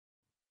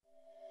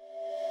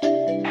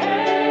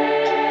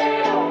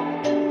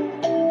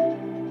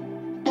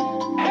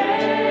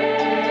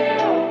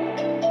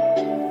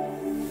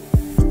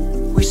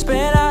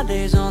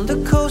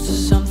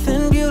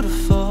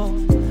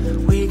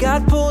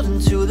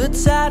the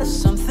tide of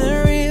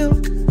something real.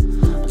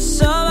 But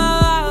somehow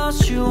I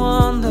lost you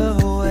on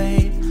the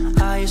way.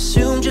 I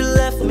assumed you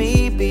left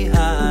me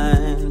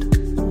behind.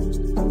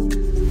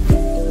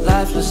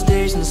 Lifeless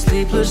days and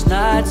sleepless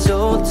nights,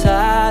 so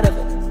tired of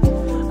it.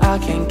 I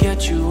can't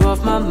get you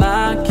off my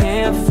mind,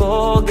 can't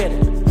forget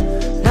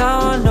it. Now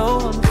I know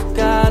what I've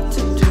got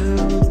to do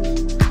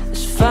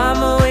is find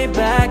my way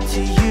back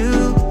to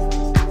you.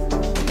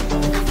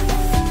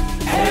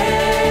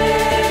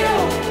 Hey,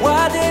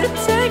 why did it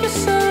take us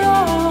so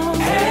long?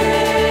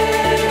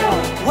 Hey,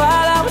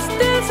 while I was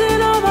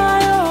dancing on my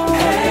own.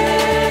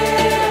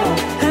 Hey,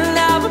 and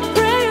now my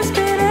prayers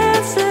get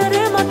answered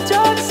in my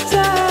darkest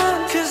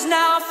time. 'Cause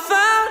now I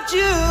found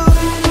you.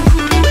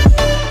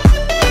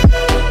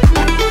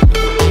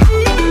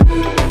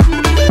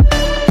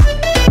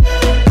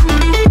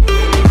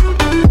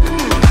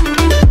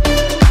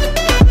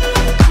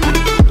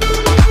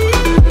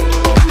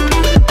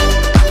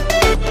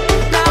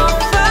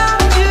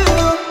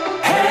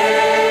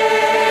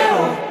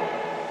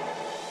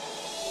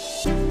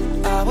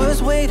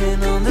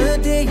 Waiting on the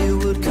day you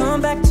would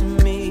come back to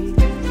me,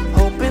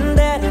 hoping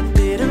that I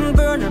didn't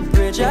burn a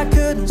bridge I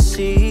couldn't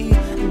see.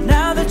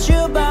 Now that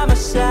you're by my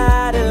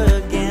side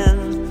again,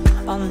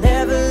 I'll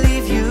never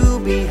leave you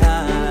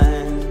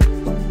behind.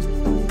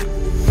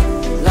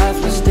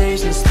 Lifeless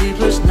days and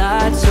sleepless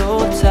nights, so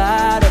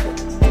tired of it.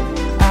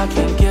 I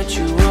can't get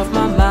you off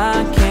my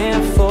mind,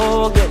 can't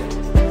forget it.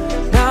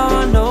 Now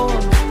I know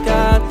what I've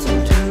got to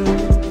do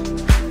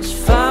is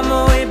find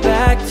my way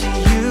back to you.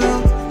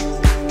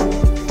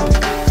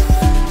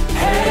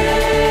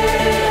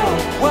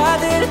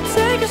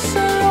 Take us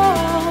so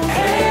long.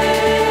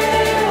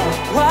 Hey,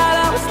 while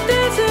I was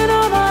dancing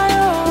on my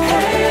own.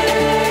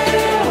 Hey,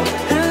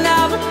 and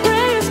now my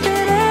prayers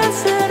get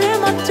answered in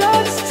my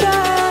darkest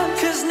time.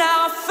 'Cause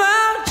now I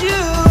found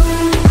you.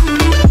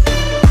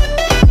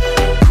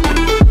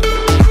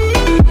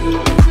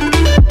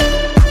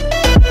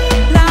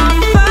 Now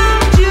I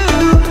found you.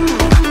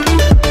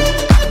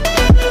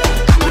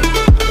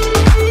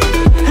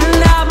 And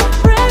now my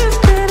prayers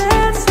get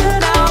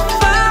answered. Now I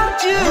found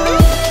you.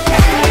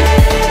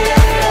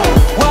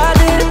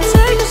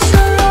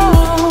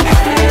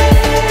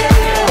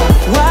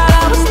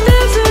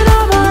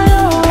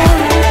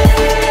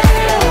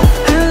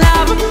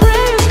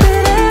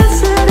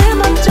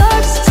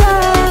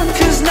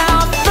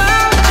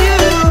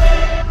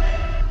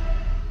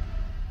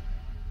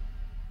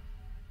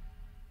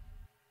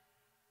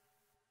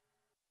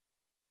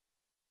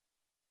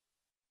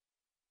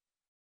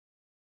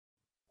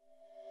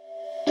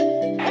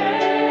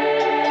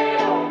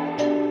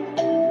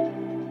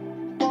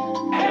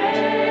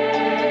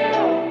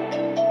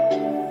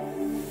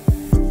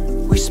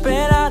 We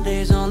spent our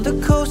days on the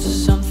coast of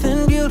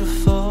something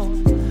beautiful.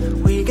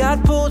 We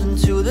got pulled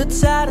into the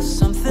tide of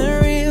something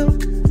real.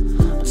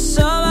 But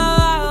somehow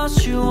I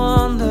lost you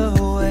on the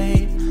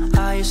way.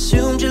 I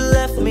assumed you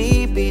left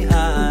me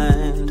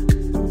behind.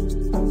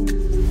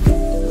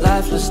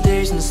 Lifeless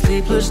days and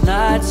sleepless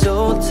nights, so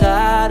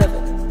tired of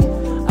it.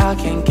 I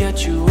can't get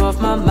you off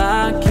my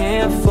mind,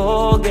 can't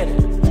forget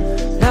it.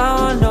 Now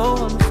I know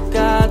what I've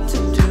got to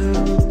do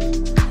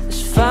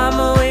is find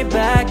my way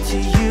back to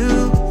you.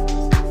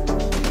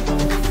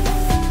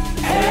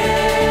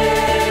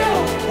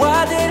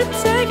 Why did it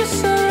take us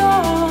so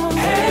long?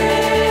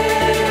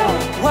 Hey,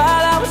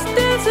 while I was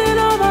dancing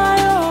on my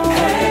own.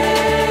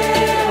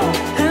 Hey,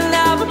 and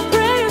now my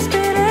prayers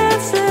get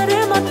answered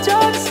in my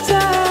darkest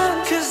time.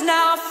 'Cause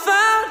now I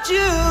found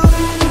you.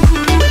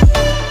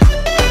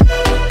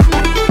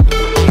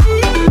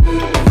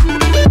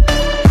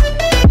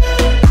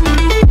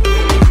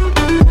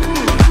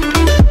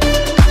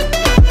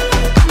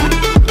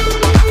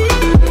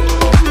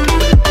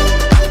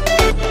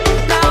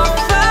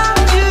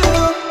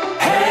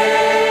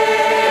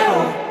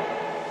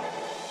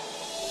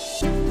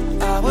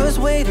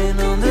 Waiting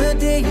on the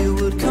day you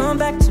would come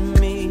back to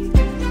me,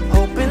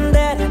 hoping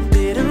that I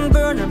didn't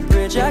burn a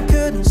bridge I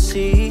couldn't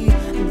see.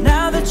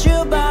 Now that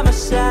you're by my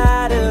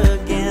side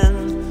again,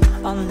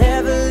 I'll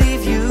never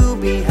leave you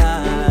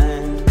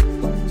behind.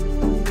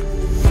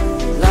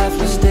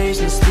 Lifeless days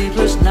and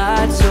sleepless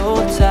nights, so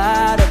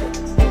tired of it.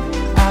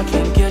 I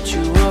can't get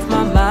you off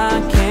my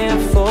mind,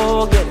 can't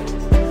forget it.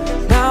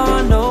 Now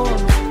I know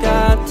what I've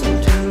got to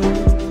do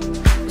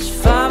is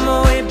find my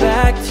way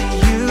back to you.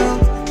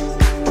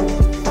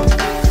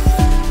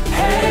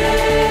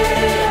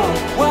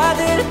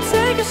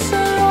 Take us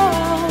so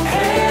long.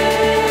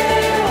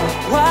 Hey,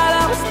 while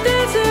I was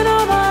dancing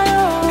on my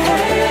own.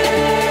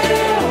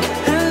 Hey,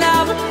 and now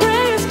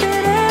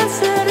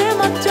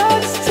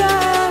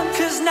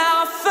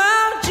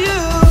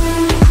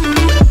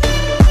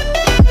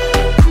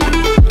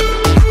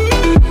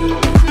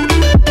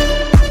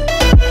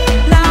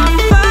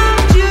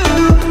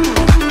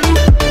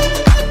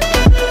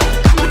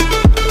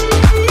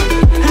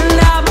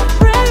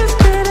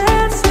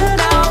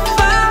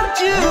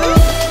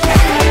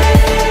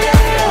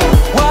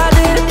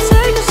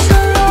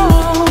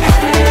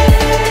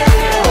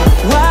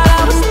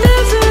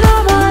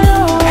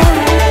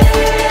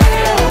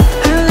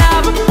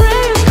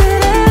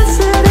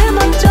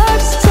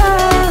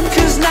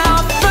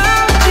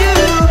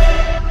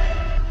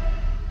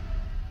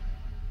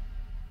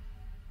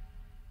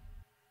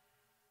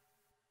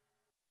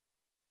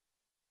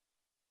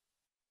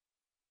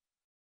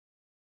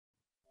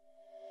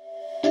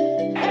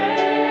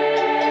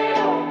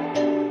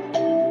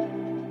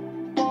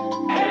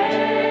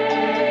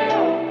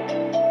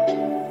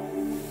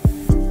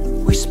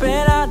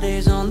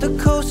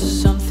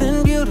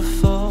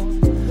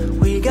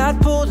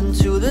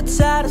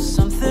tide of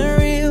something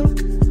real.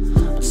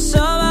 But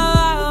somehow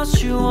I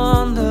lost you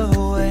on the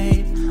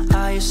way.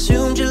 I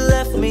assumed you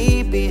left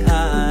me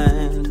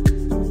behind.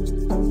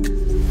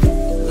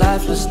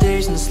 Lifeless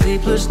days and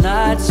sleepless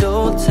nights,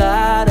 so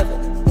tired of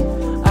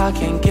it. I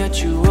can't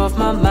get you off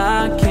my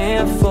mind,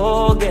 can't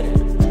forget it.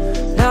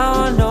 Now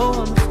I know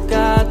what I've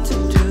got to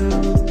do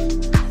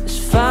is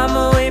find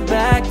my way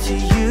back to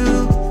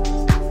you.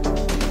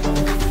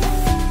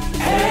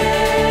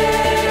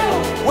 Hey,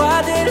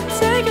 why did it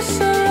take us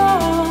so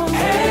long?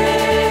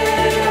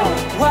 Hey,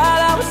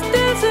 while I was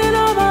dancing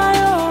on my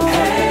own.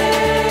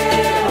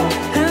 Hey,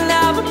 and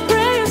now my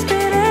prayers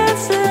get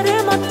answered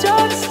in my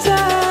darkest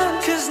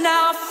time. 'Cause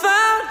now I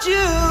found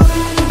you.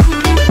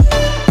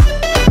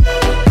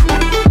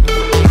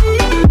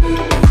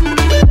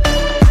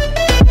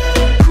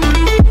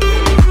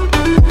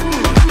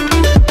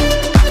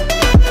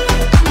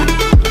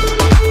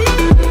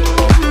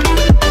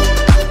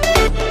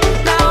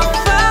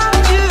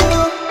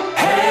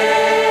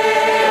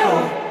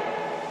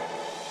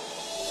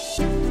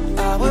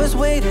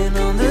 Waiting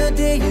on the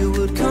day you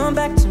would come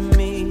back to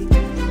me,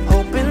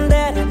 hoping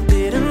that I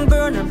didn't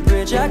burn a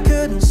bridge I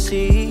couldn't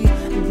see.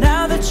 And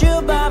now that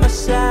you're by my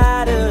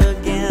side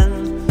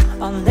again,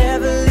 I'll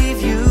never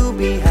leave you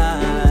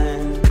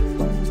behind.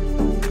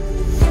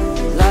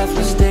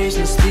 Lifeless days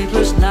and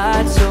sleepless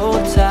nights, so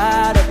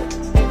tired of it.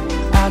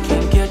 I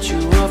can't get you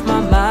off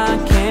my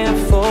mind, can't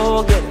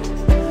forget it.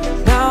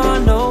 Now I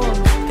know what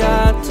I've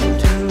got to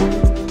do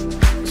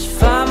is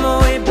find my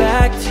way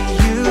back to you.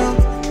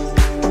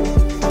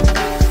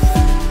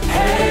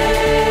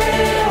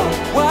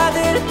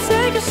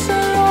 Take us so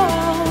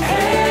long.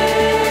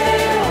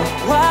 Hey,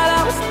 while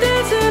I was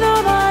dancing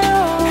on my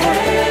own.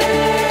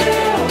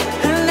 Hey,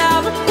 and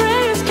now my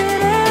prayers get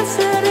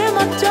answered in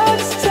my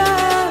darkest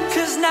time.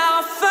 'Cause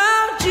now I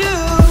found you.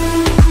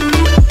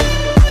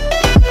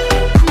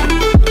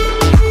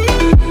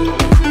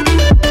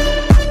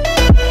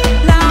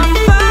 Now I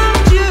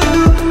found you.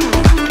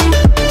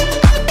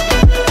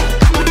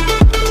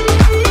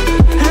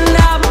 And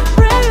now my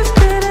prayers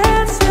get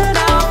answered.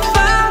 Now I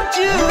found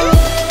you.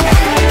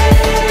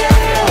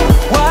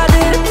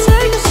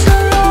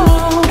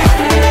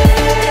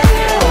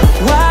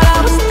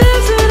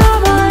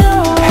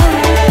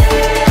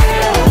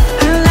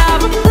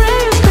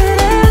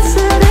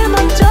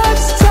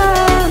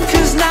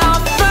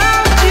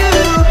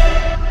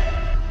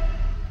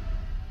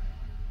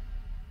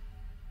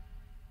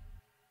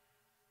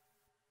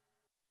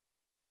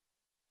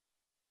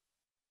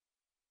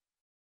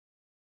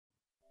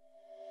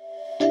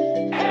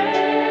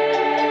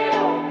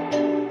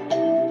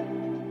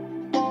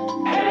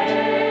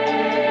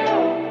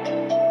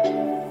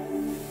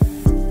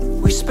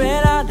 We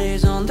spent our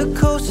days on the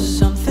coast of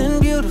something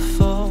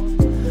beautiful.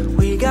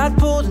 We got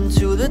pulled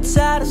into the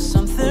tide of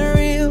something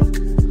real.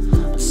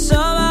 But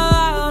somehow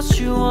I lost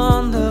you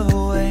on the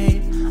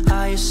way.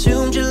 I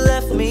assumed you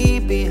left me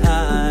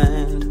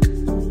behind.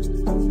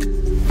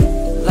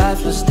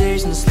 Lifeless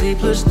days and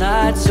sleepless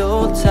nights,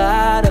 so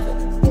tired of it.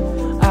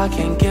 I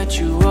can't get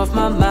you off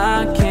my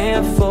mind,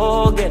 can't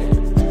forget it.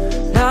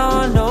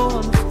 Now I know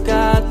what I've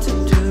got to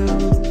do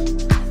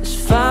is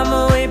find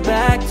my way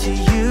back to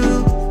you.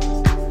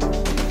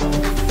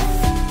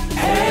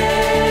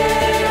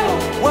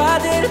 Why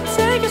did it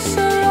take us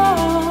so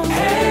long?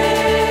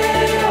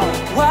 Hey,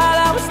 while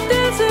I was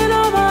dancing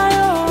on my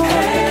own.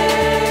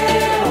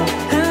 Hey,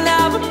 and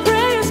now my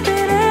prayers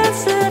get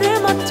answered in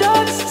my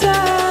darkest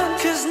time.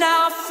 'Cause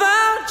now I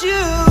found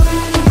you.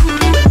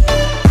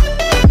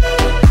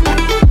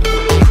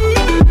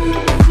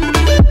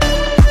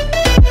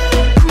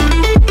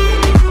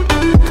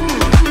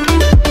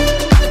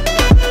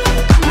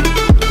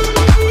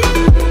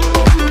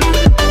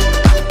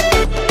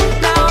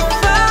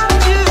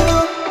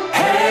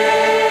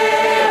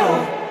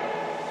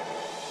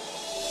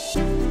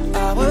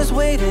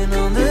 Waiting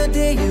on the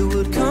day you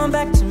would come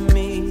back to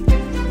me,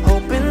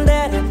 hoping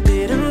that I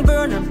didn't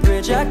burn a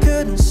bridge I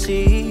couldn't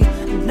see.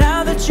 And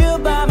now that you're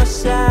by my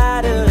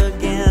side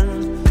again,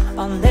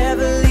 I'll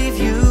never leave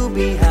you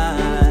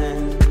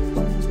behind.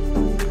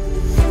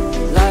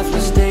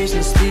 Lifeless days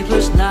and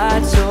sleepless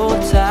nights, so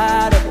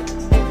tired of it.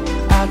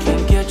 I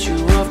can't get you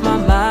off my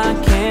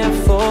mind, can't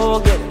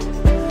forget it.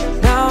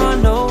 Now I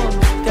know what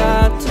I've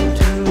got to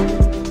do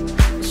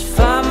is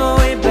find my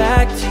way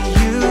back to you.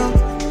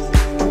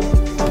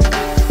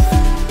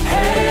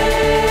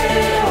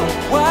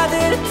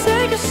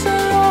 Take us so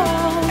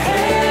long.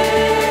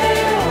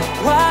 Hey,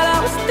 while I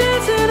was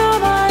dancing on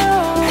my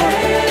own.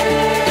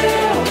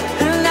 Hey,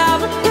 and now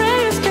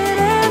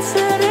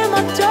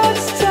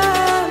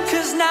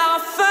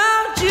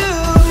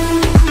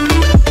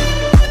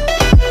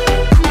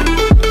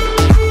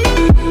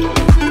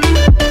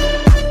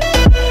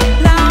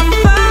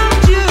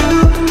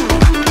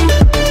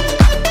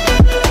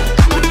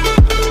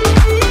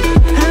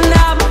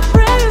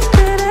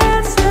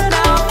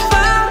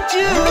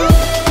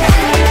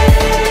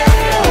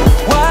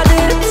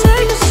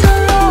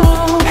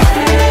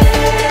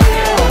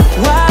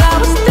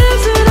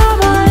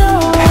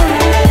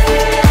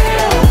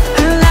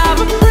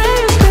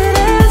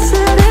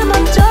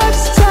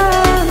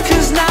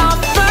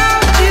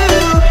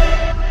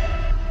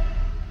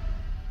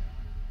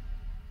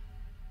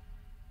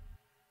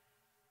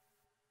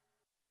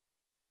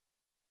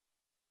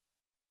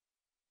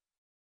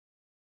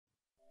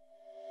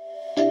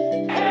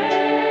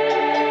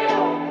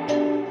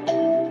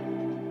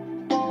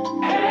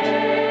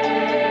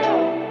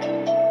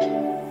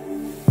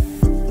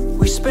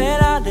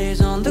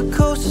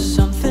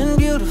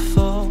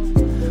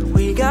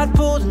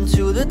holding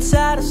to the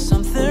tide of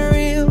something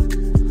real.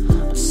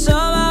 But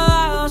somehow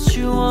I lost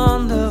you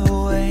on the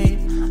way.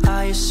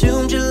 I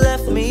assumed you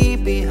left me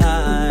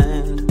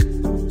behind.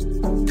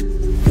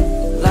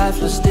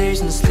 Lifeless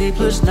days and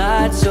sleepless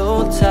nights,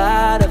 so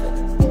tired of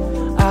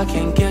it. I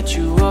can't get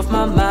you off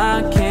my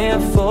mind,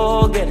 can't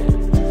forget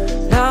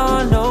it. Now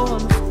I know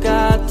what I've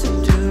got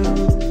to do.